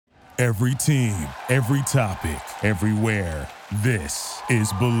Every team, every topic, everywhere. This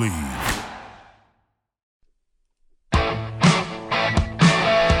is Believe. All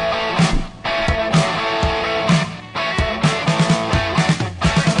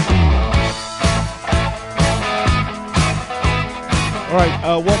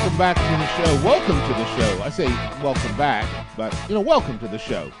right, welcome back to the show. Welcome to the show. I say welcome back, but, welcome to the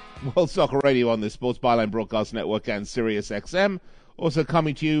show. World Soccer Radio on the Sports Byline Broadcast Network and Sirius XM. Also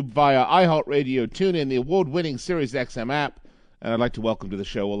coming to you via iHeartRadio, TuneIn, the award-winning Sirius XM app. And I'd like to welcome to the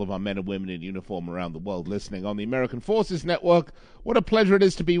show all of our men and women in uniform around the world listening on the American Forces Network. What a pleasure it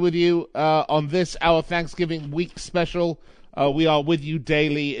is to be with you on this, our Thanksgiving week special. We are with you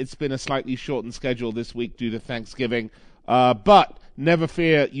daily. It's been a slightly shortened schedule this week due to Thanksgiving. But never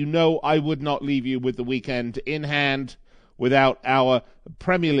fear, I would not leave you with the weekend in hand without our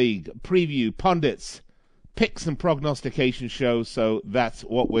Premier League preview, pundits, picks and prognostication show. So that's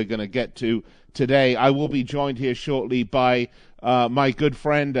what we're going to get to today. I will be joined here shortly by my good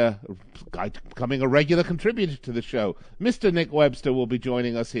friend, becoming a regular contributor to the show, Mr. Nick Webster will be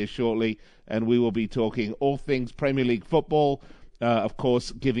joining us here shortly, and we will be talking all things Premier League football. Of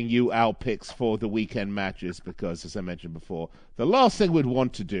course, giving you our picks for the weekend matches because, as I mentioned before, the last thing we'd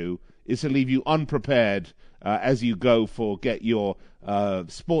want to do is to leave you unprepared as you get your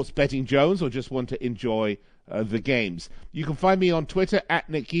sports betting Jones or just want to enjoy the games. You can find me on Twitter at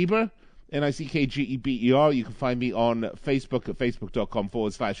Nick Geber, Nickgeber. You can find me on Facebook at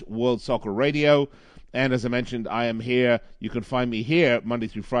facebook.com/World Soccer Radio. And as I mentioned, I am here. You can find me here Monday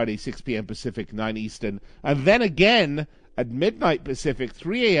through Friday, 6 p.m. Pacific, 9 Eastern. And then again at midnight Pacific,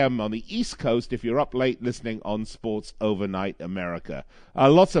 3 a.m. on the East Coast if you're up late listening on Sports Overnight America.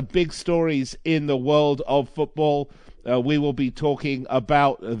 Lots of big stories in the world of football. We will be talking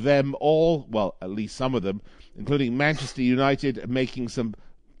about them all, well, at least some of them, including Manchester United making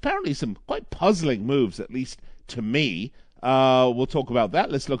apparently some quite puzzling moves, at least to me. We'll talk about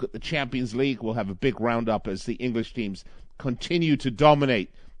that. Let's look at the Champions League. We'll have a big roundup as the English teams continue to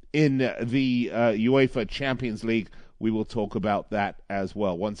dominate in the UEFA Champions League. We will talk about that as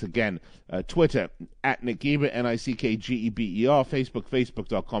well. Once again, Twitter at Nick Geber, Nickgeber, Facebook,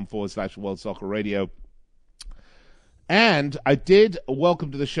 facebook.com/World Soccer Radio. And I did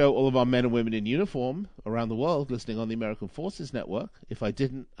welcome to the show all of our men and women in uniform around the world listening on the American Forces Network. If I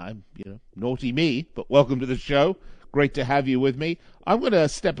didn't, I'm, naughty me, but welcome to the show. Great to have you with me. I'm going to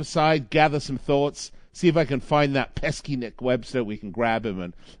step aside, gather some thoughts, see if I can find that pesky Nick Webster. We can grab him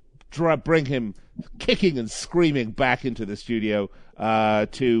and bring him kicking and screaming back into the studio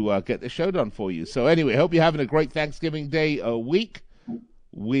to get the show done for you. So anyway, hope you're having a great Thanksgiving Day week.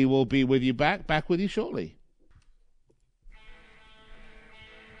 We will be with you back with you shortly.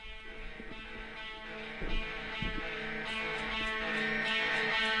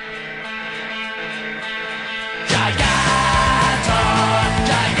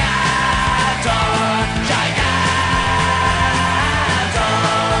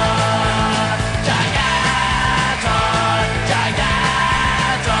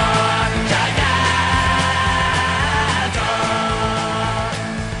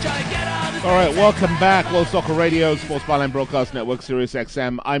 All right, welcome back. World Soccer Radio, Sports Byline Broadcast Network, Sirius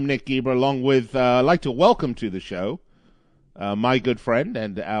XM. I'm Nick Geber, along with, I'd like to welcome to the show my good friend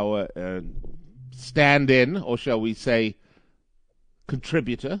and our stand-in, or shall we say,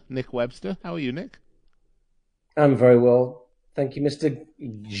 contributor, Nick Webster. How are you, Nick? I'm very well. Thank you, Mr.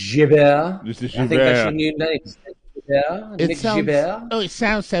 Geber. Mr. Geber. I think that's your new name. Geber. Nick Geber. Oh, it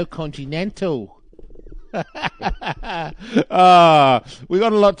sounds so continental. We got a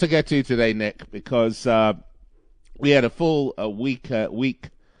lot to get to today, Nick, because we had a full week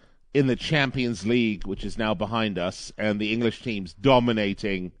in the Champions League, which is now behind us, and the English teams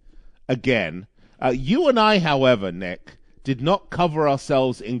dominating again. You and I, however, Nick, did not cover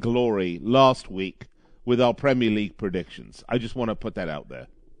ourselves in glory last week with our Premier League predictions. I just want to put that out there.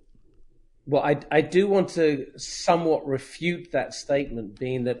 Well, I do want to somewhat refute that statement,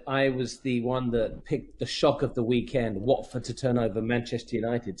 being that I was the one that picked the shock of the weekend, Watford to turn over Manchester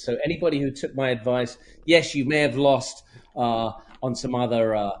United. So anybody who took my advice, yes, you may have lost on some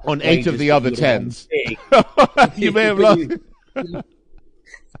other... on 8 of the other 10s. You may have lost. You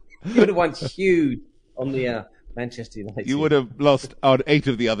would have won huge on the Manchester United. You would have lost on 8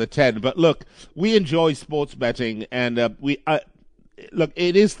 of the other 10. But look, we enjoy sports betting, and look,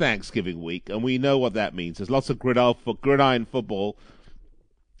 it is Thanksgiving week, and we know what that means. There's lots of gridiron football,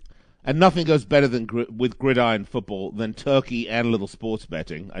 and nothing goes better with gridiron football than turkey and a little sports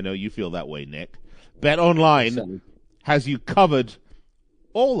betting. I know you feel that way, Nick. BetOnline has you covered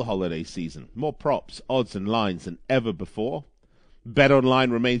all the holiday season. More props, odds, and lines than ever before.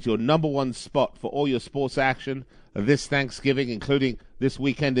 BetOnline remains your number one spot for all your sports action this Thanksgiving, including this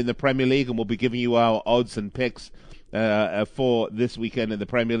weekend in the Premier League, and we'll be giving you our odds and picks for this weekend in the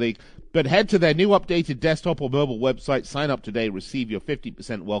Premier League. But head to their new updated desktop or mobile website, sign up today, receive your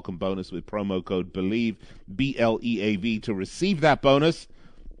 50% welcome bonus with promo code BELIEVE, B-L-E-A-V, to receive that bonus.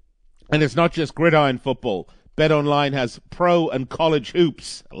 And it's not just gridiron football. BetOnline has pro and college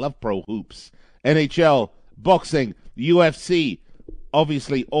hoops. I love pro hoops. NHL, boxing, UFC,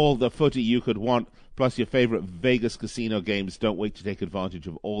 obviously all the footy you could want, plus your favorite Vegas casino games. Don't wait to take advantage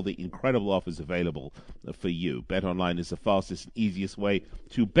of all the incredible offers available for you. BetOnline is the fastest and easiest way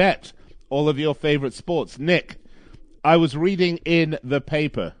to bet all of your favorite sports. Nick, I was reading in the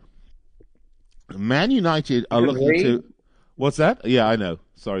paper, Man United are looking to... What's that? Yeah, I know.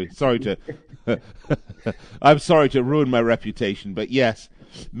 Sorry to... I'm sorry to ruin my reputation, but yes.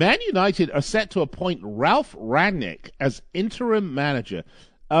 Man United are set to appoint Ralph Rangnick as interim manager.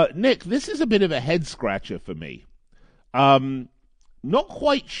 Nick, this is a bit of a head-scratcher for me. Not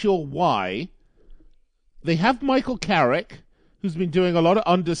quite sure why. They have Michael Carrick, who's been doing a lot of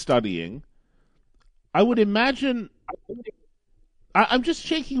understudying. I would imagine... I'm just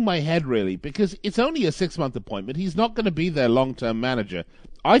shaking my head, really, because it's only a 6-month appointment. He's not going to be their long-term manager.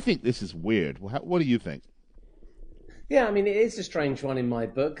 I think this is weird. What do you think? Yeah, I mean, it is a strange one in my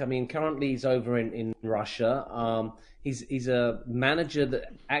book. I mean, currently he's over in Russia. He's a manager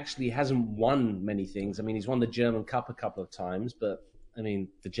that actually hasn't won many things. I mean, he's won the German Cup a couple of times, but, I mean,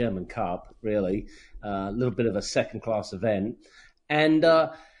 the German Cup, really, a little bit of a second-class event. And,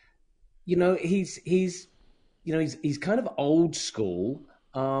 he's kind of old school.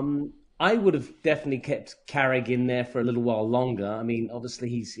 I would have definitely kept Carrick in there for a little while longer. I mean, obviously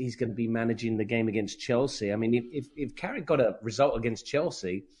he's going to be managing the game against Chelsea. I mean, if Carrick got a result against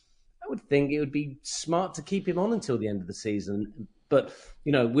Chelsea, I would think it would be smart to keep him on until the end of the season. But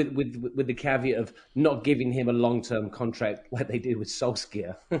with the caveat of not giving him a long-term contract like they did with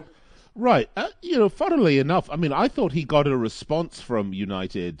Solskjaer. Right. Funnily enough, I mean, I thought he got a response from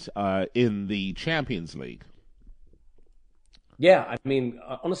United in the Champions League. Yeah, I mean,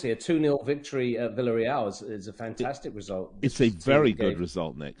 honestly, a 2-0 victory at Villarreal is a fantastic result. It's a very good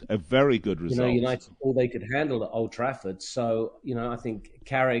result, Nick. A very good result. United, all they could handle at Old Trafford. So, I think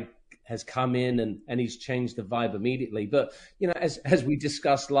Carrick has come in and he's changed the vibe immediately. But, as we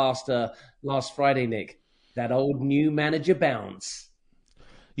discussed last Friday, Nick, that old new manager bounce.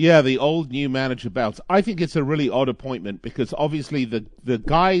 Yeah, the old new manager bounce. I think it's a really odd appointment because obviously the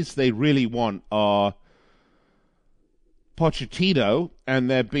guys they really want are Pochettino, and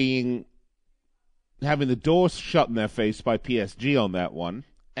they're having the doors shut in their face by PSG on that one,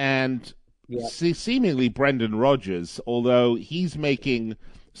 and seemingly Brendan Rodgers, although he's making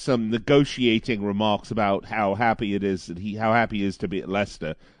some negotiating remarks about how happy he is to be at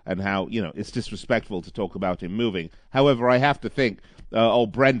Leicester, and how it's disrespectful to talk about him moving. However, I have to think,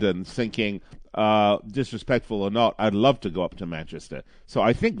 old Brendan's thinking, disrespectful or not, I'd love to go up to Manchester. So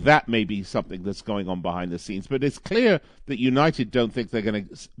I think that may be something that's going on behind the scenes. But it's clear that United don't think they're going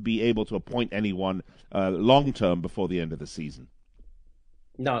to be able to appoint anyone long-term before the end of the season.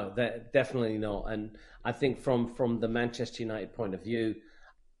 No, definitely not. And I think from the Manchester United point of view,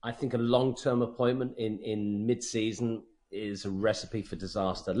 I think a long-term appointment in mid-season is a recipe for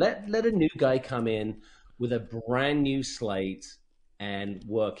disaster. Let a new guy come in with a brand new slate and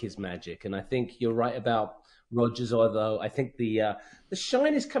work his magic. And I think you're right about Rodgers, although I think the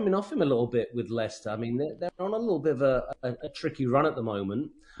shine is coming off him a little bit with Leicester. I mean, they're on a little bit of a tricky run at the moment.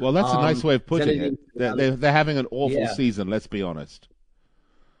 Well, that's a nice way of putting it. They're having an awful season, let's be honest.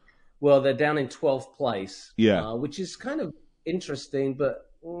 Well, they're down in 12th place, which is kind of interesting, but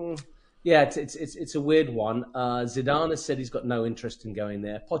it's a weird one. Zidane has said he's got no interest in going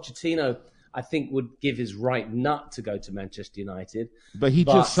there. Pochettino, I think, would give his right nut to go to Manchester United. But he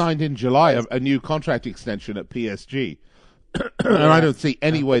just signed in July a new contract extension at PSG. And I don't see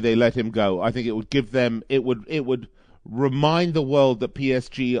any way they let him go. I think it would give them, it would remind the world that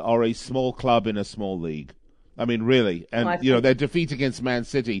PSG are a small club in a small league. I mean, really. And, their defeat against Man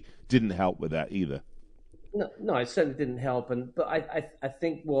City didn't help with that either. No, it certainly didn't help. But I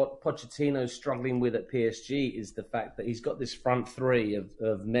think what Pochettino's struggling with at PSG is the fact that he's got this front three of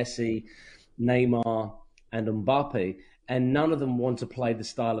Messi, Neymar, and Mbappe, and none of them want to play the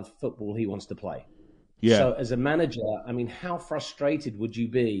style of football he wants to play. Yeah. So as a manager, I mean, how frustrated would you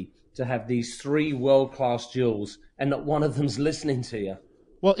be to have these three world-class duels and not one of them's listening to you?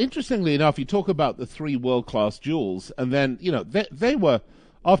 Well, interestingly enough, you talk about the three world-class duels, and then, they were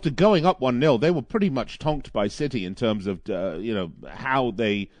after going up 1-0, they were pretty much tonked by City in terms of, how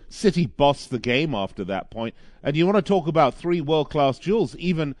City bossed the game after that point. And you want to talk about three world-class duels.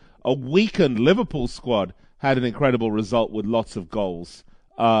 Even a weakened Liverpool squad had an incredible result with lots of goals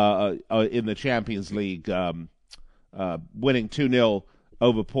in the Champions League, winning 2-0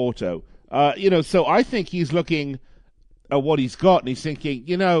 over Porto. So I think he's looking at what he's got, and he's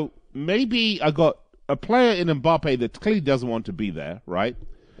thinking, maybe I got a player in Mbappe that clearly doesn't want to be there, right?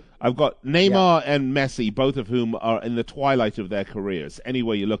 I've got Neymar and Messi, both of whom are in the twilight of their careers, any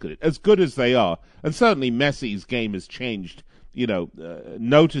way you look at it, as good as they are. And certainly Messi's game has changed,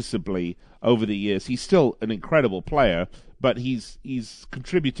 noticeably over the years. He's still an incredible player, but he's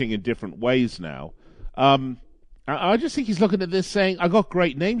contributing in different ways now. I just think he's looking at this saying, I got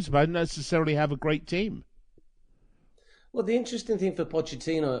great names, but I don't necessarily have a great team. Well, the interesting thing for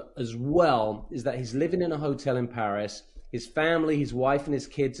Pochettino as well is that he's living in a hotel in Paris. His family, his wife and his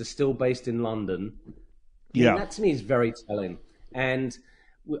kids are still based in London. Yeah. And that to me is very telling. And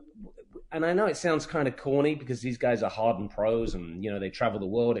I know it sounds kind of corny because these guys are hardened pros and, they travel the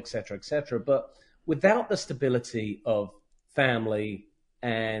world, et cetera, et cetera. But without the stability of family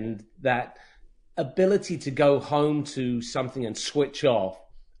and that ability to go home to something and switch off,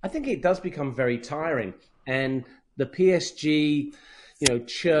 I think it does become very tiring. And the PSG,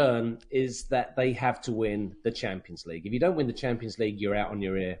 churn is that they have to win the Champions League. If you don't win the Champions League, you're out on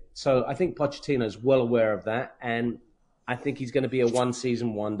your ear. So I think Pochettino is well aware of that, and I think he's going to be a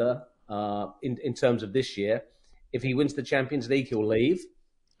one-season wonder in terms of this year. If he wins the Champions League, he'll leave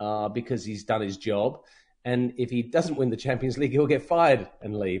because he's done his job. And if he doesn't win the Champions League, he'll get fired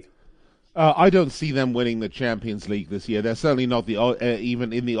and leave. I don't see them winning the Champions League this year. They're certainly not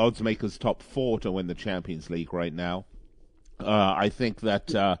even in the odds makers' top 4 to win the Champions League right now. I think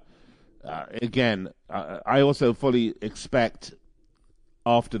that, I also fully expect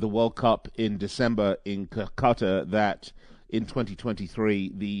after the World Cup in December in Qatar that in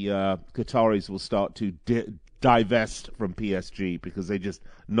 2023 the Qataris will start to divest from PSG because they're just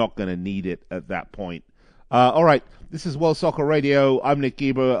not going to need it at that point. All right, this is World Soccer Radio. I'm Nick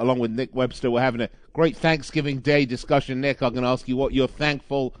Geber, along with Nick Webster. We're having a great Thanksgiving Day discussion. Nick, I'm going to ask you what you're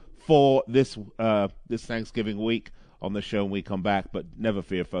thankful for this Thanksgiving week on the show when we come back. But never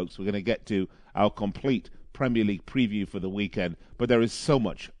fear, folks, we're going to get to our complete Premier League preview for the weekend. But there is so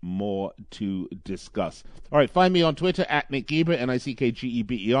much more to discuss. All right, find me on Twitter, at Nick Geber,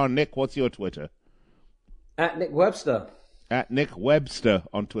 NickGeber. Nick, what's your Twitter? At Nick Webster. At Nick Webster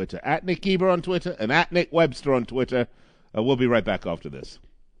on Twitter. At Nick Geber on Twitter and at Nick Webster on Twitter. We'll be right back after this.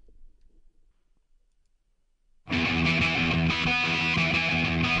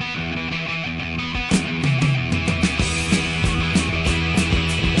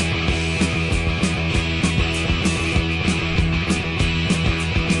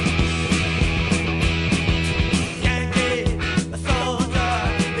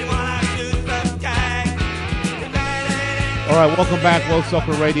 All right, welcome back. World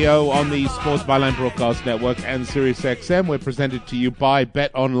Soccer Radio on the Sports Byline Broadcast Network and Sirius XM. We're presented to you by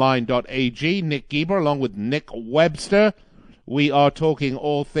BetOnline.ag. Nick Geber along with Nick Webster. We are talking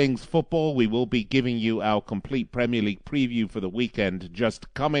all things football. We will be giving you our complete Premier League preview for the weekend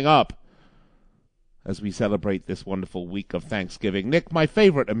just coming up as we celebrate this wonderful week of Thanksgiving. Nick, my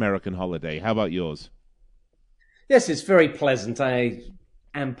favorite American holiday. How about yours? Yes, it's very pleasant. I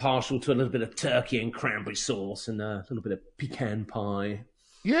am partial to a little bit of turkey and cranberry sauce and a little bit of pecan pie.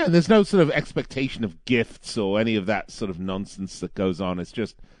 Yeah, there's no sort of expectation of gifts or any of that sort of nonsense that goes on. It's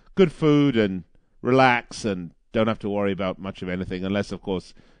just good food and relax and don't have to worry about much of anything unless, of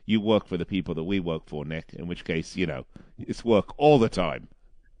course, you work for the people that we work for, Nick, in which case, it's work all the time.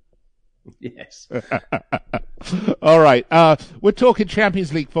 Yes. All right. We're talking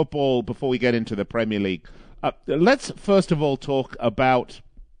Champions League football before we get into the Premier League. Let's first of all talk about...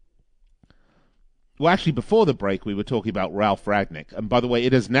 Well, actually, before the break, we were talking about Ralf Rangnick. And by the way,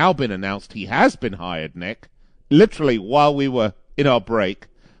 it has now been announced he has been hired, Nick. Literally, while we were in our break,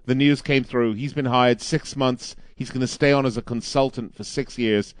 the news came through. He's been hired 6 months. He's going to stay on as a consultant for 6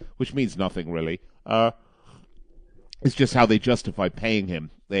 years, which means nothing, really. It's just how they justify paying him.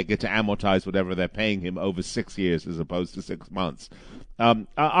 They get to amortize whatever they're paying him over 6 years as opposed to 6 months.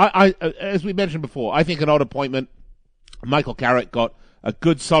 As we mentioned before, I think an odd appointment. Michael Carrick got a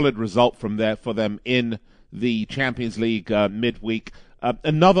good, solid result for them in the Champions League midweek.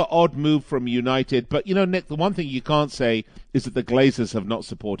 Another odd move from United. But, Nick, the one thing you can't say is that the Glazers have not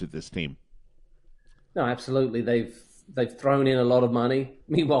supported this team. No, absolutely. They've thrown in a lot of money.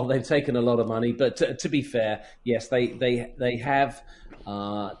 Meanwhile, they've taken a lot of money. But to be fair, yes, they have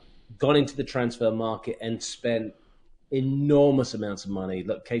gone into the transfer market and spent enormous amounts of money.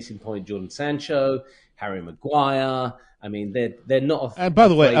 Look, case in point, Jordan Sancho, Harry Maguire. I mean, they're not. And by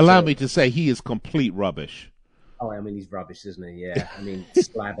the way, allow me to say he is complete rubbish. Oh, I mean, he's rubbish, isn't he? Yeah. I mean,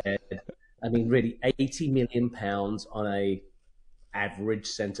 slabhead. I mean, really, £80 million on a average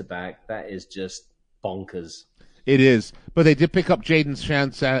centre back. That is just bonkers. It is. But they did pick up Jadon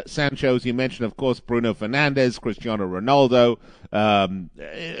Sancho, as you mentioned, of course, Bruno Fernandes, Cristiano Ronaldo.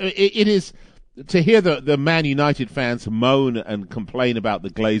 It is, to hear the Man United fans moan and complain about the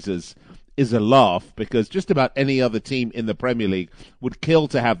Glazers is a laugh, because just about any other team in the Premier League would kill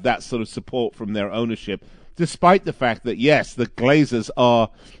to have that sort of support from their ownership, despite the fact that, yes, the Glazers are,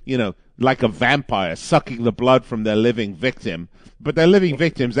 like a vampire sucking the blood from their living victim, but their living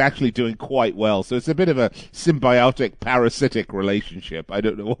victim's actually doing quite well. So it's a bit of a symbiotic, parasitic relationship. I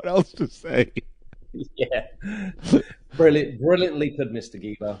don't know what else to say. Yeah. Brilliantly put, Mr.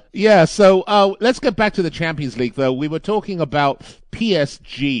 Geber. Yeah, so let's get back to the Champions League, though. We were talking about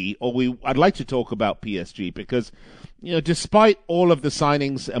PSG, I'd like to talk about PSG, because, despite all of the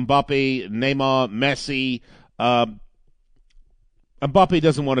signings, Mbappe, Neymar, Messi, Mbappe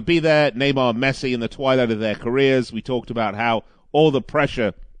doesn't want to be there. Neymar, Messi in the twilight of their careers. We talked about how all the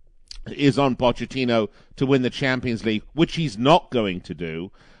pressure is on Pochettino to win the Champions League, which he's not going to do.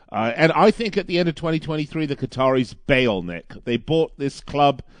 And I think at the end of 2023, the Qataris bail, Nick. They bought this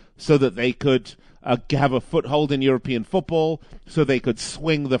club so that they could have a foothold in European football, so they could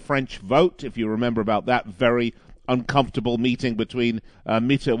swing the French vote, if you remember about that very uncomfortable meeting between not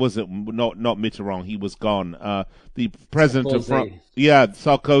Mitterrand, he was gone. The president of France,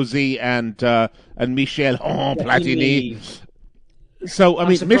 Sarkozy and Michel Platini. So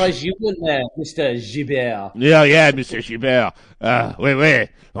I'm surprised you weren't there, Mr. Geber. Yeah, Mr. Geber. Wait.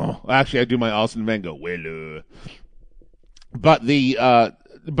 Oh, actually, I do my Arsene Wenger. Well, but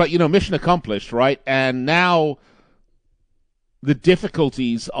mission accomplished, right? And now the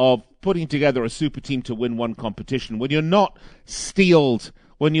difficulties of putting together a super team to win one competition when you're not steeled,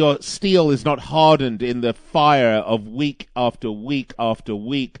 when your steel is not hardened in the fire of week after week after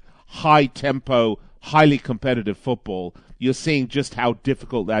week, high tempo, highly competitive football, you're seeing just how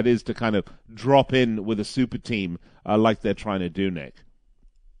difficult that is to kind of drop in with a super team like they're trying to do, Nick.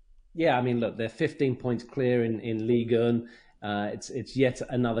 Yeah, I mean, look, they're 15 points clear in Ligue 1. It's yet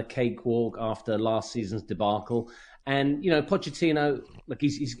another cakewalk after last season's debacle. And, Pochettino, look,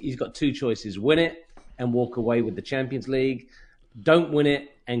 he's got two choices: win it and walk away with the Champions League, don't win it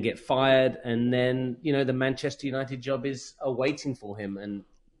and get fired, and then, the Manchester United job is awaiting for him. And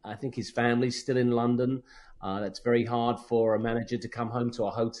I think his family's still in London. That's very hard for a manager to come home to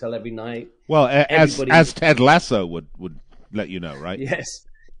a hotel every night. Well, as Ted Lasso would let you know, right? Yes.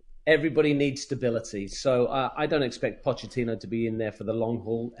 Everybody needs stability. So I don't expect Pochettino to be in there for the long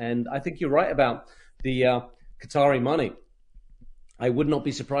haul. And I think you're right about the Qatari money. I would not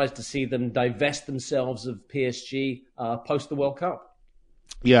be surprised to see them divest themselves of PSG post the World Cup.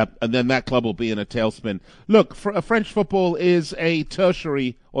 Yeah, and then that club will be in a tailspin. Look, French football is a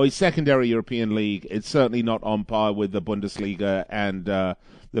tertiary or a secondary European league. It's certainly not on par with the Bundesliga and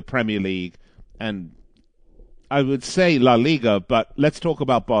the Premier League, and I would say La Liga, but let's talk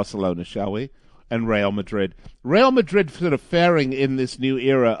about Barcelona, shall we? And Real Madrid. Real Madrid sort of faring in this new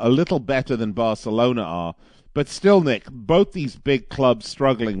era a little better than Barcelona are, but still, Nick, both these big clubs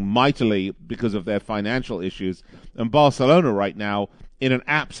struggling mightily because of their financial issues, and Barcelona right now in an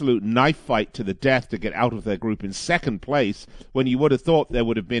absolute knife fight to the death to get out of their group in second place, when you would have thought they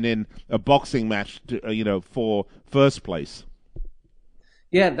would have been in a boxing match, for first place.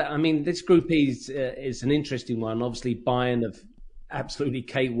 Yeah, I mean, this group is an interesting one. Obviously, Bayern have absolutely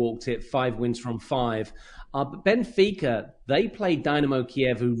cakewalked it, 5 wins from 5. But Benfica, they play Dynamo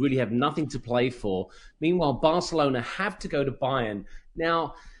Kiev, who really have nothing to play for. Meanwhile, Barcelona have to go to Bayern.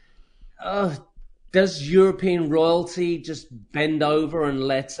 Now, does European royalty just bend over and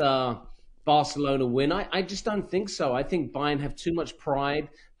let Barcelona win? I just don't think so. I think Bayern have too much pride.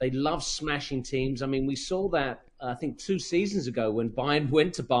 They love smashing teams. I mean, we saw that, I think, 2 seasons ago when Bayern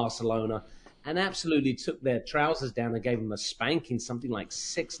went to Barcelona and absolutely took their trousers down and gave them a spanking, something like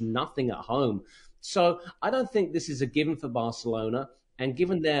 6-0 at home. So I don't think this is a given for Barcelona. And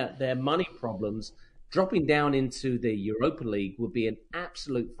given their money problems, dropping down into the Europa League would be an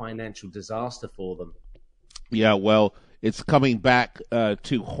absolute financial disaster for them. Yeah, well, it's coming back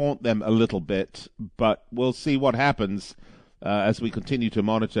to haunt them a little bit, but we'll see what happens as we continue to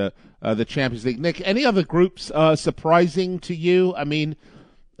monitor the Champions League. Nick, any other groups surprising to you? I mean,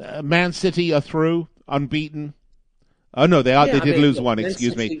 Man City are through, unbeaten. Oh, no, they are. Yeah, they did lose one,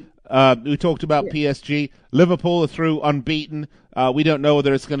 excuse me. We talked about PSG. Liverpool are through unbeaten. We don't know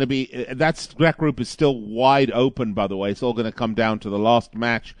whether it's going to be... that group is still wide open, by the way. It's all going to come down to the last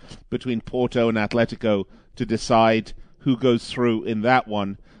match between Porto and Atletico to decide who goes through in that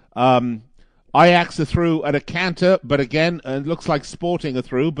one. Ajax are through at a canter, but again, it looks like Sporting are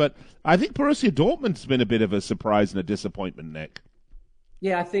through. But I think Borussia Dortmund's been a bit of a surprise and a disappointment, Nick.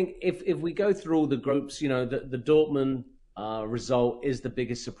 Yeah, I think if we go through all the groups, the Dortmund result is the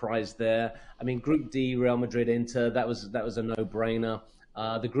biggest surprise there. I mean, Group D, Real Madrid, Inter, that was a no-brainer.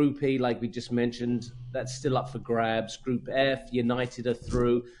 The Group E, like we just mentioned, that's still up for grabs. Group F, United are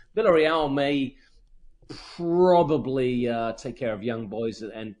through. Villarreal may probably take care of young boys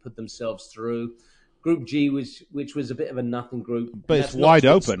and put themselves through. Group G, which was a bit of a nothing group. But it's wide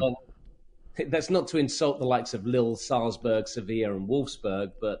open. That's not to insult the likes of Lille, Salzburg, Sevilla, and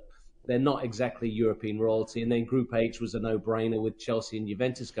Wolfsburg, but they're not exactly European royalty. And then Group H was a no-brainer with Chelsea and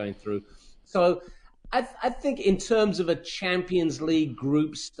Juventus going through. So I think in terms of a Champions League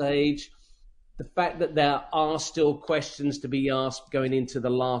group stage, the fact that there are still questions to be asked going into the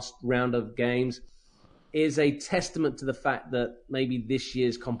last round of games is a testament to the fact that maybe this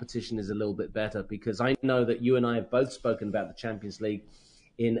year's competition is a little bit better, because I know that you and I have both spoken about the Champions League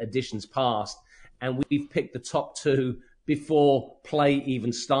in editions past, and we've picked the top two before play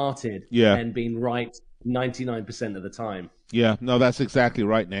even started, and been right 99% of the time. Yeah, no, that's exactly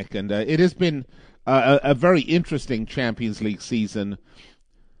right, Nick. And it has been a very interesting Champions League season,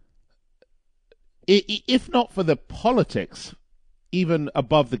 if not for the politics, even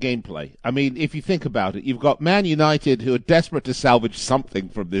above the gameplay. I mean, if you think about it, you've got Man United, who are desperate to salvage something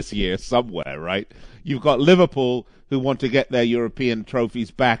from this year somewhere, right? You've got Liverpool, who want to get their European trophies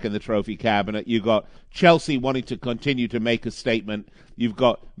back in the trophy cabinet. You've got Chelsea wanting to continue to make a statement. You've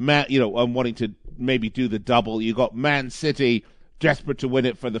got wanting to maybe do the double. You've got Man City desperate to win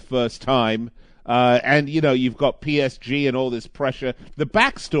it for the first time. And you've got PSG and all this pressure. The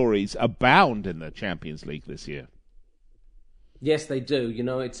backstories abound in the Champions League this year. Yes, they do.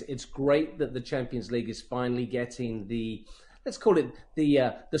 It's great that the Champions League is finally getting the, let's call it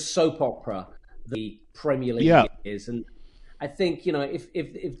the soap opera the Premier League is. And I think,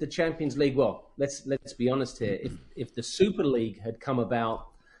 if the Champions League, well, let's be honest here, if the Super League had come about,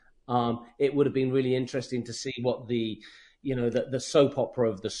 it would have been really interesting to see what the soap opera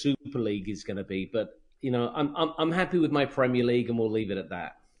of the Super League is going to be. But I'm happy with my Premier League, and we'll leave it at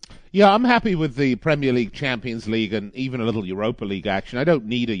that. Yeah, I'm happy with the Premier League, Champions League, and even a little Europa League action. I don't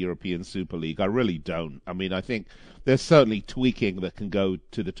need a European Super League. I really don't. I mean, I think there's certainly tweaking that can go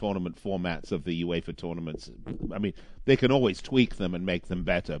to the tournament formats of the UEFA tournaments. I mean, they can always tweak them and make them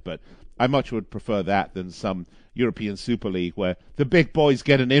better, but I much would prefer that than some European Super League where the big boys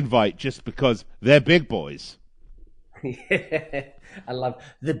get an invite just because they're big boys. Yeah, I love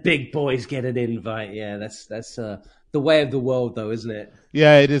the big boys get an invite. Yeah, that's the way of the world, though, isn't it?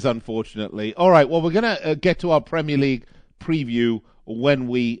 Yeah, it is, unfortunately. All right, well, we're going to get to our Premier League preview when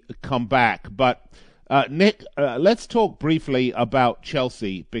we come back. But, Nick, let's talk briefly about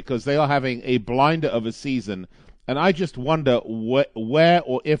Chelsea, because they are having a blinder of a season, and I just wonder where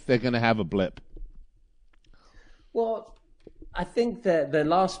or if they're going to have a blip. Well, I think that the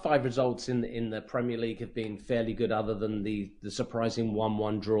last 5 results in the Premier League have been fairly good, other than the surprising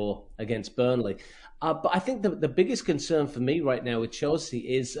 1-1 draw against Burnley. But I think the biggest concern for me right now with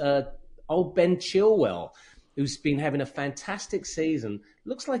Chelsea is old Ben Chilwell, who's been having a fantastic season.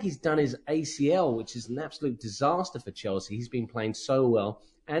 Looks like he's done his ACL, which is an absolute disaster for Chelsea. He's been playing so well.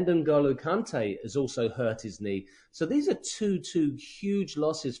 And N'Golo Kante has also hurt his knee. So these are two huge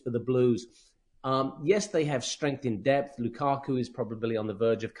losses for the Blues. Yes, they have strength in depth. Lukaku is probably on the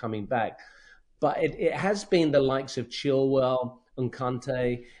verge of coming back. But it has been the likes of Chilwell and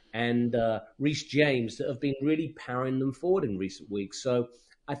Kante and Reece James that have been really powering them forward in recent weeks. So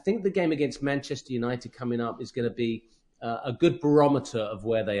I think the game against Manchester United coming up is going to be a good barometer of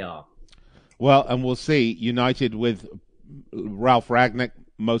where they are. Well, and we'll see. United with Ralph Rangnick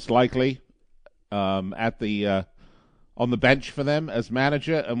most likely at the on the bench for them as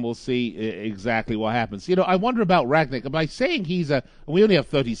manager, and we'll see exactly what happens. I wonder about Rangnick. Am I saying we only have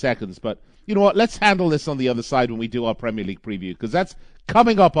 30 seconds, but you know what? Let's handle this on the other side when we do our Premier League preview, because that's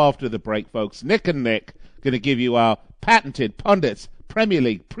coming up after the break, folks. Nick and Nick going to give you our patented pundits Premier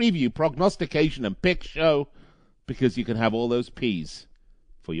League preview, prognostication, and pick show, because you can have all those P's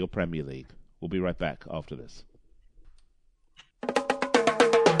for your Premier League. We'll be right back after this.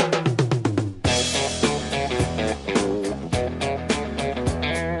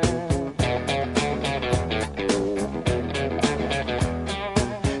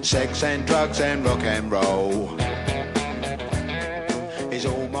 Sex and drugs and rock and roll is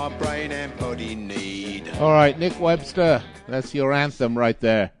all my brain everybody need. All right, Nick Webster, that's your anthem right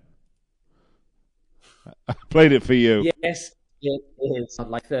there. I played it for you. Yes, it is.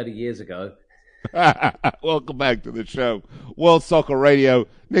 Like 30 years ago. Welcome back to the show. World Soccer Radio.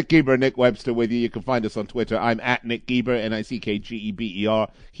 Nick Geber, Nick Webster with you. You can find us on Twitter. I'm at Nick Geber, Nickgeber.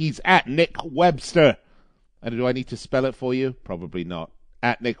 He's at Nick Webster. And do I need to spell it for you? Probably not.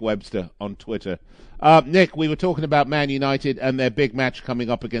 At Nick Webster on Twitter. Nick, we were talking about Man United and their big match coming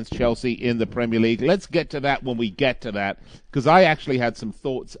up against Chelsea in the Premier League. Let's get to that when we get to that, because I actually had some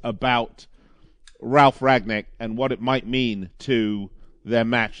thoughts about Ralph Rangnick and what it might mean to their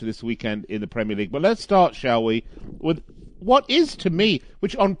match this weekend in the Premier League. But let's start, shall we, with what is to me,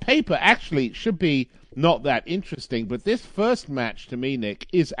 which on paper actually should be not that interesting, but this first match to me, Nick,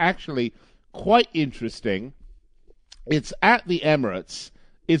 is actually quite interesting. It's at the Emirates.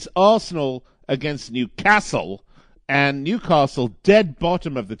 It's Arsenal against Newcastle, and Newcastle dead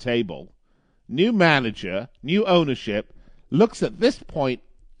bottom of the table. New manager, new ownership, looks at this point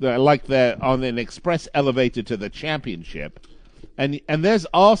like they're on an express elevator to the championship. And there's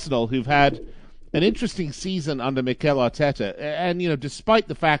Arsenal, who've had an interesting season under Mikel Arteta. And, despite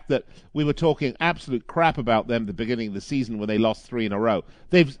the fact that we were talking absolute crap about them at the beginning of the season when they lost 3 in a row,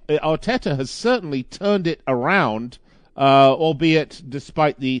 Arteta has certainly turned it around, albeit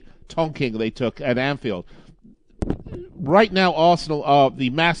despite the tonking they took at Anfield. Right now, Arsenal are the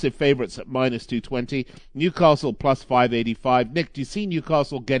massive favourites at minus 220. Newcastle plus 585. Nick, do you see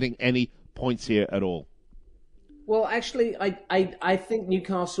Newcastle getting any points here at all? Well, actually, I think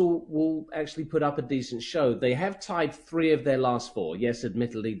Newcastle will actually put up a decent show. They have tied 3 of their last 4. Yes,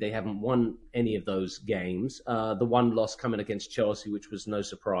 admittedly, they haven't won any of those games. The one loss coming against Chelsea, which was no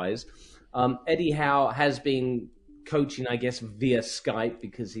surprise. Eddie Howe has been coaching, I guess, via Skype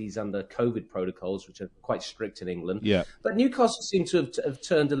because he's under COVID protocols, which are quite strict in England. Yeah. But Newcastle seem to have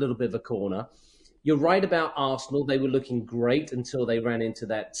turned a little bit of a corner. You're right about Arsenal. They were looking great until they ran into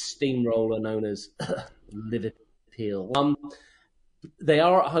that steamroller known as Liverpool. They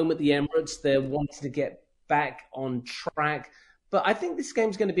are at home at the Emirates. They're wanting to get back on track. But I think this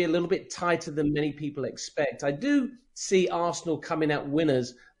game's going to be a little bit tighter than many people expect. I do see Arsenal coming out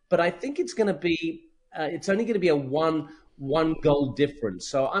winners, but I think it's going to be it's only going to be a one goal difference.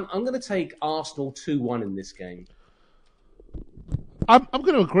 So I'm going to take Arsenal 2-1 in this game. I'm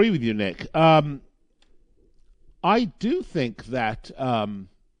going to agree with you, Nick. I do think that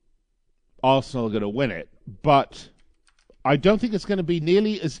Arsenal are going to win it, but I don't think it's going to be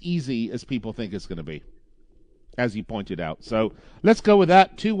nearly as easy as people think it's going to be, as you pointed out. So let's go with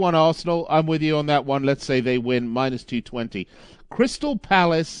that. 2-1 Arsenal. I'm with you on that one. Let's say they win minus 220. Crystal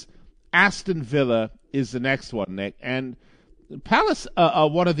Palace, Aston Villa is the next one, Nick. And Palace are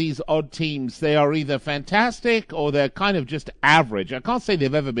one of these odd teams. They are either fantastic or they're kind of just average. I can't say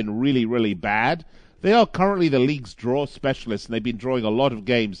they've ever been really, really bad. They are currently the league's draw specialists, and they've been drawing a lot of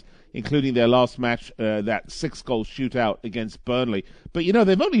games, including their last match, that 6-goal shootout against Burnley. But,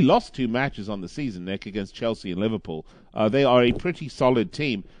 they've only lost 2 matches on the season, Nick, against Chelsea and Liverpool. They are a pretty solid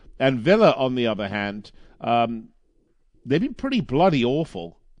team. And Villa, on the other hand, they've been pretty bloody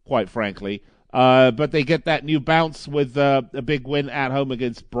awful, quite frankly. But they get that new bounce with a big win at home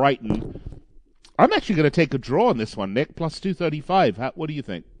against Brighton. I'm actually going to take a draw on this one, Nick, plus 235. What do you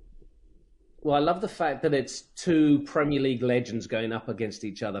think? Well, I love the fact that it's 2 Premier League legends going up against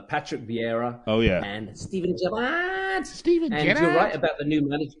each other. Patrick Vieira and Steven Gerrard. And you're right about the new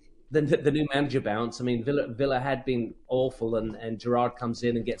manager. The new manager bounce. I mean, Villa had been awful, and Gerrard comes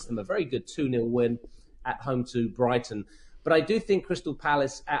in and gets them a very good 2-0 win at home to Brighton. But I do think Crystal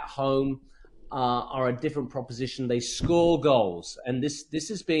Palace at home are a different proposition. They score goals, and this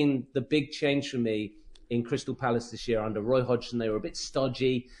has been the big change for me in Crystal Palace this year. Under Roy Hodgson, they were a bit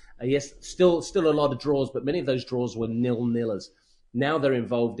stodgy. Yes, still a lot of draws, but many of those draws were 0-0ers. Now they're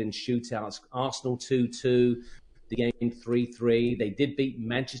involved in shootouts. Arsenal 2-2, the game 3-3. They did beat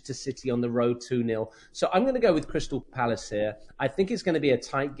Manchester City on the road 2-0. So I'm going to go with Crystal Palace here. I think it's going to be a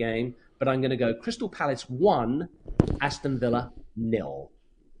tight game, but I'm going to go Crystal Palace 1, Aston Villa 0.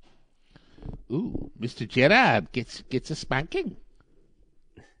 Ooh, Mr. Gerrard gets a spanking.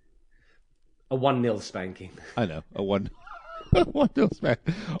 A 1-0 spanking. I know, a 1-0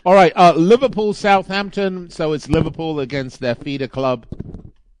 spanking. All right, Liverpool, Southampton. So it's Liverpool against their feeder club.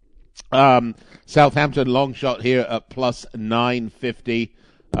 Southampton long shot here at plus 950.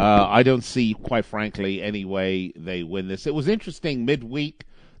 I don't see, quite frankly, any way they win this. It was interesting midweek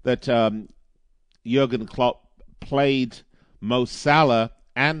that Jurgen Klopp played Mo Salah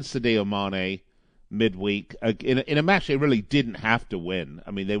and Sadio Mane midweek in a match they really didn't have to win.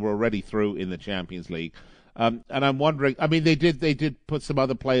 I mean, they were already through in the Champions League. And I'm wondering, I mean, they did put some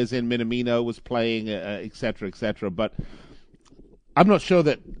other players in. Minamino was playing, et cetera, but I'm not sure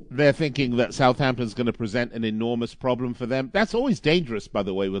that they're thinking that Southampton's going to present an enormous problem for them. That's always dangerous, by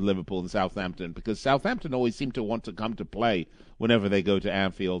the way, with Liverpool and Southampton, because Southampton always seem to want to come to play whenever they go to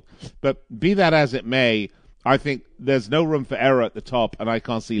Anfield. But be that as it may, I think there's no room for error at the top, and I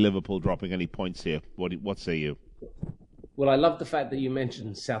can't see Liverpool dropping any points here. What say you? Well, I love the fact that you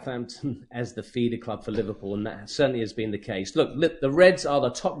mentioned Southampton as the feeder club for Liverpool, and that certainly has been the case. Look, the Reds are the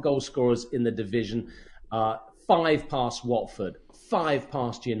top goal scorers in the division. 5 past Watford, 5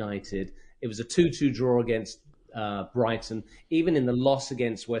 past United. It was a 2-2 draw against Brighton. Even in the loss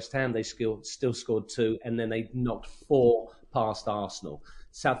against West Ham, they still scored 2, and then they knocked 4 past Arsenal.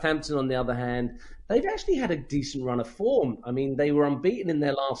 Southampton, on the other hand, they've actually had a decent run of form. I mean, they were unbeaten in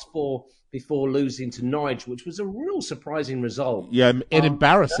their last 4 before losing to Norwich, which was a real surprising result. Yeah, and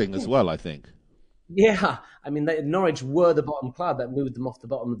embarrassing as well, I think. Yeah, I mean, Norwich were the bottom club that moved them off the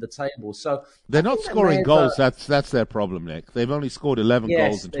bottom of the table. So they're not scoring goals. That's their problem, Nick. They've only scored 11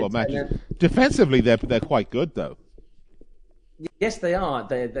 goals in 12 matches. Defensively, they're quite good, though. Yes, they are.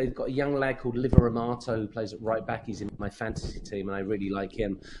 They've got a young lad called Liver Amato who plays at right back. He's in my fantasy team, and I really like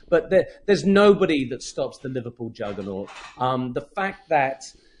him. But there's nobody that stops the Liverpool juggernaut. The fact that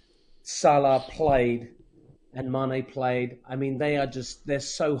Salah played and Mane played, I mean, they're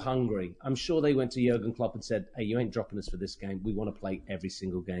so hungry. I'm sure they went to Jurgen Klopp and said, hey, you ain't dropping us for this game. We want to play every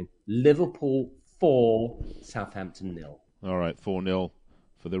single game. Liverpool 4, Southampton 0. All right, 4-0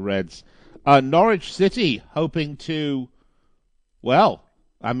 for the Reds. Norwich City hoping to... Well,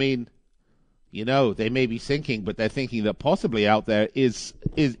 I mean, you know, they may be thinking, but they're thinking that possibly out there is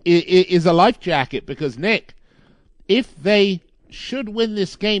a life jacket because, Nick, if they should win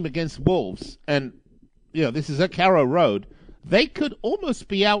this game against Wolves, and, you know, this is at Carrow Road, they could almost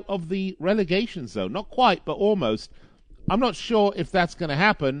be out of the relegation zone. Not quite, but almost. I'm not sure if that's going to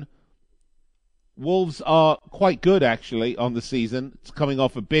happen. Wolves are quite good, actually, on the season. It's coming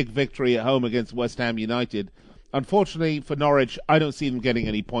off a big victory at home against West Ham United. Unfortunately for Norwich, I don't see them getting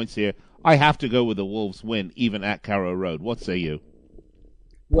any points here. I have to go with the Wolves win, even at Carrow Road. What say you?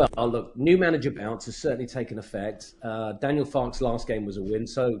 Well, look, new manager bounce has certainly taken effect. Daniel Farke's last game was a win,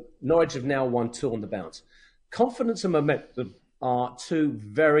 so Norwich have now won 2 on the bounce. Confidence and momentum are 2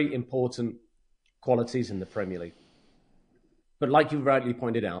 very important qualities in the Premier League. But like you rightly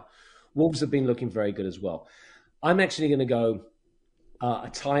pointed out, Wolves have been looking very good as well. I'm actually going to go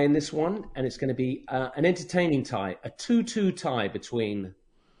a tie in this one, and it's going to be an entertaining tie, a 2-2 tie between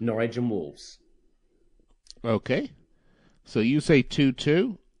Norwich and Wolves. Okay. So you say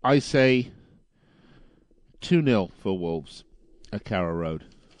 2-2. I say 2-0 for Wolves at Carrow Road.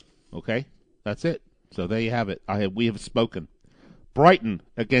 Okay? That's it. So there you have it. We have spoken. Brighton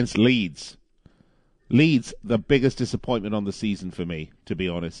against Leeds. Leeds, the biggest disappointment on the season for me, to be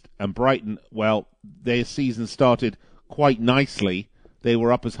honest. And Brighton, well, their season started quite nicely. They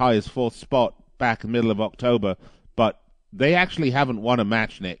were up as high as 4th spot back in the middle of October, but they actually haven't won a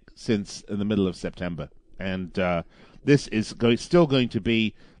match, Nick, since in the middle of September. And this is still going to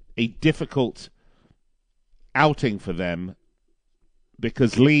be a difficult outing for them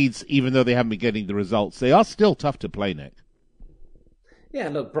because Leeds, even though they haven't been getting the results, they are still tough to play, Nick. Yeah,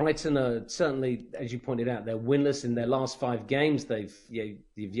 look, Brighton are certainly, as you pointed out, they're winless in their last 5 games. They've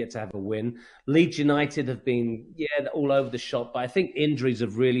yet to have a win. Leeds United have been, all over the shop, but I think injuries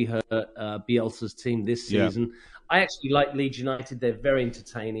have really hurt Bielsa's team this season. Yeah. I actually like Leeds United. They're very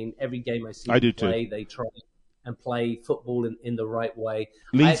entertaining. Every game I see them play, they try and play football in the right way.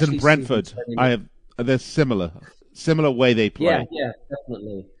 Leeds and Brentford, they're similar way they play. Yeah,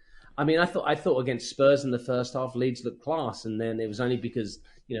 definitely. I mean, I thought against Spurs in the first half, Leeds looked class, and then it was only because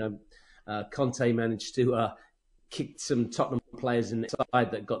Conte managed to kick some Tottenham players in the side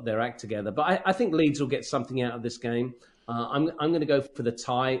that got their act together. But I think Leeds will get something out of this game. I'm going to go for the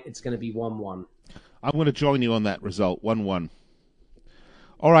tie. It's going to be 1-1. I'm going to join you on that result, 1-1.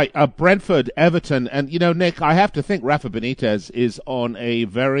 All right, Brentford, Everton, and Nick, I have to think Rafa Benitez is on a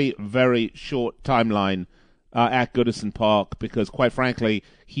very, very short timeline at Goodison Park because, quite frankly,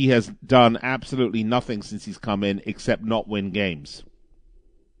 he has done absolutely nothing since he's come in except not win games.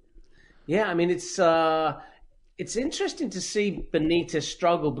 Yeah, I mean, it's interesting to see Benitez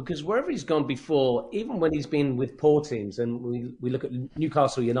struggle because wherever he's gone before, even when he's been with poor teams, and we look at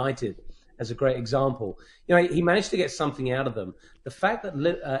Newcastle United as a great example, he managed to get something out of them. The fact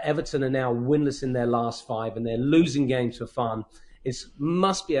that Everton are now winless in their last 5 and they're losing games for fun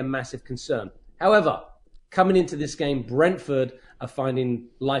must be a massive concern. However, coming into this game, Brentford are finding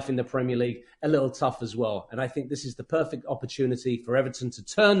life in the Premier League a little tough as well. And I think this is the perfect opportunity for Everton to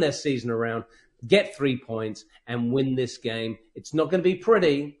turn their season around. get 3 points, and win this game. It's not going to be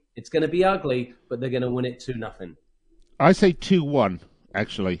pretty. It's going to be ugly, but they're going to win it 2-0. I say 2-1,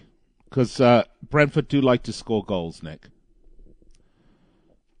 actually, because Brentford do like to score goals, Nick.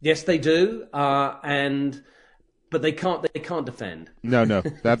 Yes, they do, but they can't defend. No,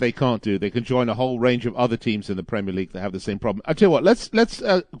 that they can't do. They can join a whole range of other teams in the Premier League that have the same problem. I tell you what, let's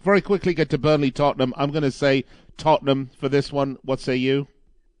very quickly get to Burnley-Tottenham. I'm going to say Tottenham for this one. What say you?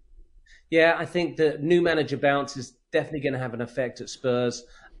 Yeah, I think the new manager bounce is definitely going to have an effect at Spurs,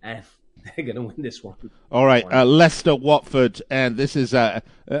 and they're going to win this one. All right, Leicester-Watford, and this is a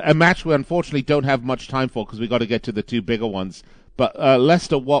match we unfortunately don't have much time for because we've got to get to the two bigger ones. But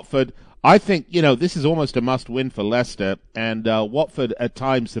Leicester-Watford, I think, this is almost a must-win for Leicester, and Watford at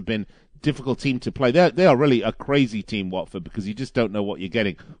times have been a difficult team to play. They are really a crazy team, Watford, because you just don't know what you're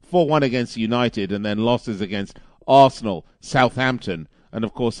getting. 4-1 against United, and then losses against Arsenal, Southampton, and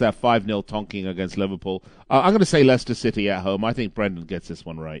of course that 5-0 tonking against Liverpool. I'm going to say Leicester City at home. I think Brendan gets this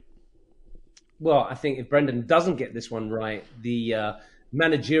one right. Well, I think if Brendan doesn't get this one right, the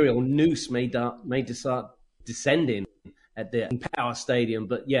managerial noose may start descending at the Power Stadium.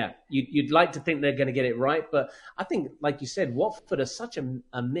 But yeah, you'd like to think they're going to get it right. But I think, like you said, Watford are such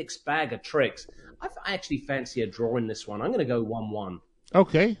a mixed bag of tricks. I actually fancy a draw in this one. I'm going to go 1-1.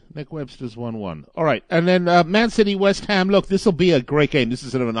 Okay, Nick Webster's 1-1. All right, and then Man City, West Ham. Look, this will be a great game. This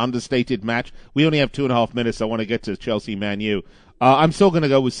is sort of an understated match. We only have 2.5 minutes. I want to get to Chelsea, Man U. I'm still going to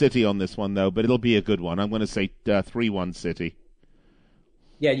go with City on this one, though, but it'll be a good one. I'm going to say 3-1 City.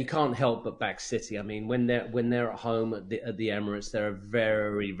 Yeah, you can't help but back City. I mean, when they're at home at the Emirates, they're a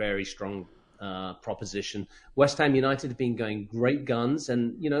very, very strong proposition. West Ham United have been going great guns,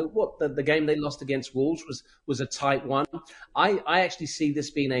 and you know what? The game they lost against Wolves was a tight one. I actually see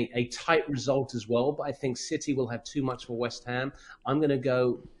this being a tight result as well, but I think City will have too much for West Ham. I'm going to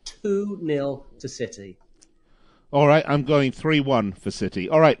go 2-0 to City. All right, I'm going 3-1 for City.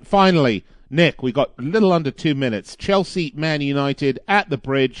 All right, finally, Nick, we got a little under 2 minutes. Chelsea, Man United at the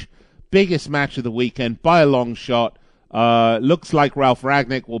Bridge. Biggest match of the weekend by a long shot. Looks like Ralph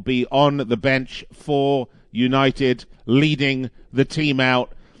Rangnick will be on the bench for United, leading the team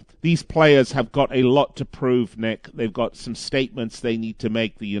out. These players have got a lot to prove, Nick. They've got some statements they need to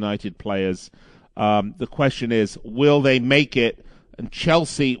make, the United players. The question is, will they make it? And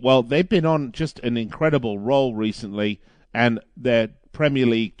Chelsea, well, they've been on just an incredible roll recently, and their Premier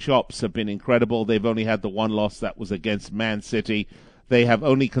League chops have been incredible. They've only had the one loss that was against Man City. They have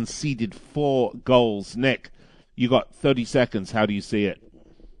only conceded 4 goals. Nick, you got 30 seconds. How do you see it?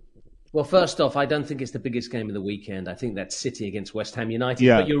 Well, first off, I don't think it's the biggest game of the weekend. I think that's City against West Ham United.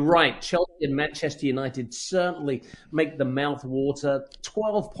 Yeah. But you're right. Chelsea and Manchester United certainly make the mouth water.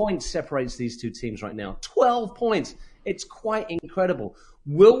 12 points separates these two teams right now. 12 points. It's quite incredible.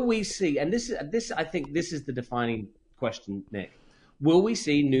 Will we see, and this I think this is the defining question, Nick, will we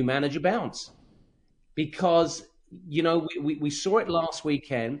see new manager bounce? Because, you know, we saw it last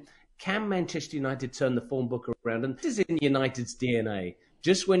weekend. Can Manchester United turn the form book around? And this is in United's DNA.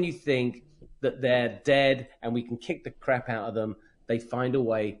 Just when you think that they're dead and we can kick the crap out of them, they find a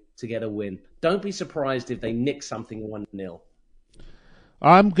way to get a win. Don't be surprised if they nick something 1-0.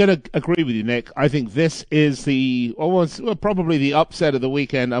 I'm going to agree with you, Nick. I think this is probably the upset of the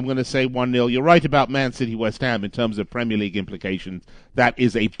weekend. I'm going to say 1-0. You're right about Man City West Ham in terms of Premier League implications. That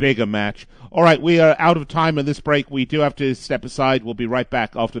is a bigger match. All right, we are out of time in this break. We do have to step aside. We'll be right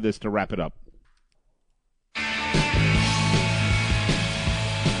back after this to wrap it up.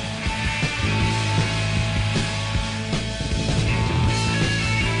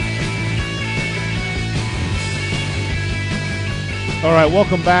 All right,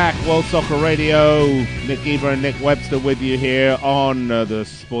 welcome back. World Soccer Radio. Nick Geber and Nick Webster with you here on the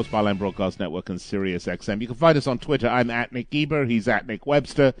Sports Byline Broadcast Network and Sirius XM. You can find us on Twitter. I'm at Nick Geber. He's at Nick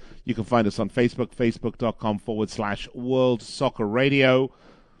Webster. You can find us on Facebook, facebook.com/World Soccer Radio.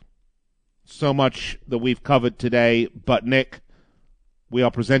 So much that we've covered today. But, Nick, we are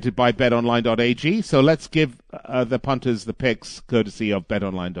presented by BetOnline.ag. So let's give the punters the picks courtesy of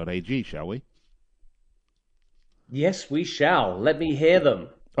BetOnline.ag, shall we? Yes, we shall. Let me hear them.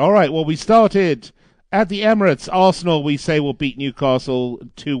 All right, well, we started at the Emirates. Arsenal, we say, will beat Newcastle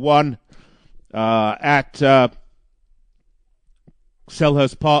 2-1. At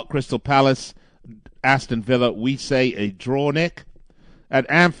Selhurst Park, Crystal Palace, Aston Villa, we say a draw, Nick. At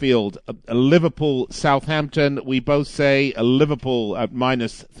Anfield, Liverpool, Southampton, we both say a Liverpool at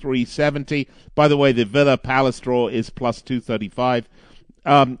minus 370. By the way, the Villa Palace draw is plus 235.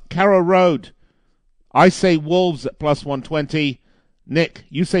 Carrow Road, I say Wolves at plus 120. Nick,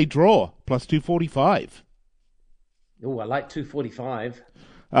 you say draw, plus 245. Oh, I like 245.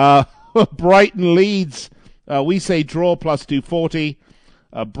 Brighton Leeds, we say draw plus 240.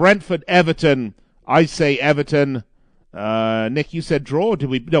 Brentford Everton, I say Everton. Nick, you said draw? Did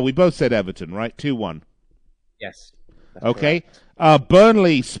we? No, we both said Everton, right? 2-1. Yes. Okay.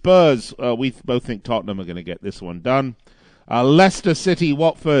 Burnley Spurs, we both think Tottenham are going to get this one done. Leicester City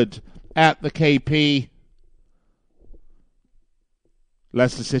Watford at the KP.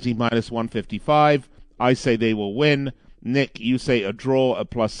 Leicester City minus 155. I say they will win. Nick, you say a draw at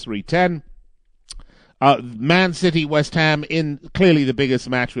plus 310. Man City West Ham in clearly the biggest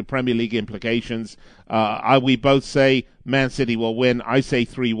match with Premier League implications. We both say Man City will win. I say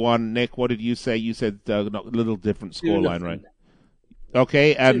 3-1. Nick, what did you say? You said a little different scoreline, right?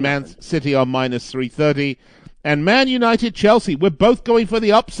 Okay, and Man City on minus 330. And Man United Chelsea, we're both going for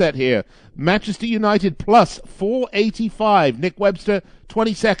the upset here. Manchester United plus 485. Nick Webster,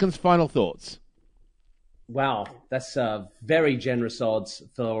 20 seconds, final thoughts. Wow, that's very generous odds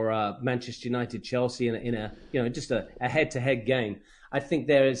for Manchester United Chelsea in a just a head-to-head game. I think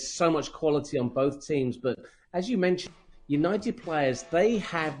there is so much quality on both teams, but as you mentioned, United players, they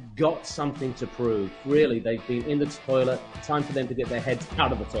have got something to prove. Really, they've been in the toilet. Time for them to get their heads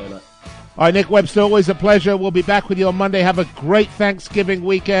out of the toilet. All right, Nick Webster, always a pleasure. We'll be back with you on Monday. Have a great Thanksgiving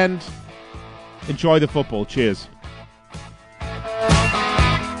weekend. Enjoy the football. Cheers.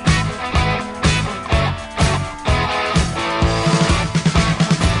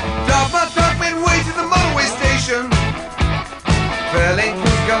 Drop my truck midway to the motorway station. Fairlane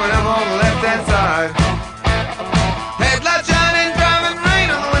was coming up on the left-hand side. Headlight shining, driving rain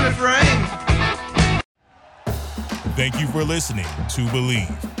on the window frame. Thank you for listening to Believe.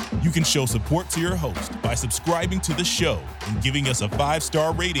 You can show support to your host by subscribing to the show and giving us a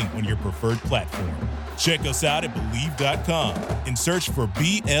 5-star rating on your preferred platform. Check us out at Believe.com and search for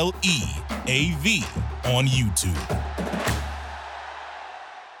BLEAV on YouTube.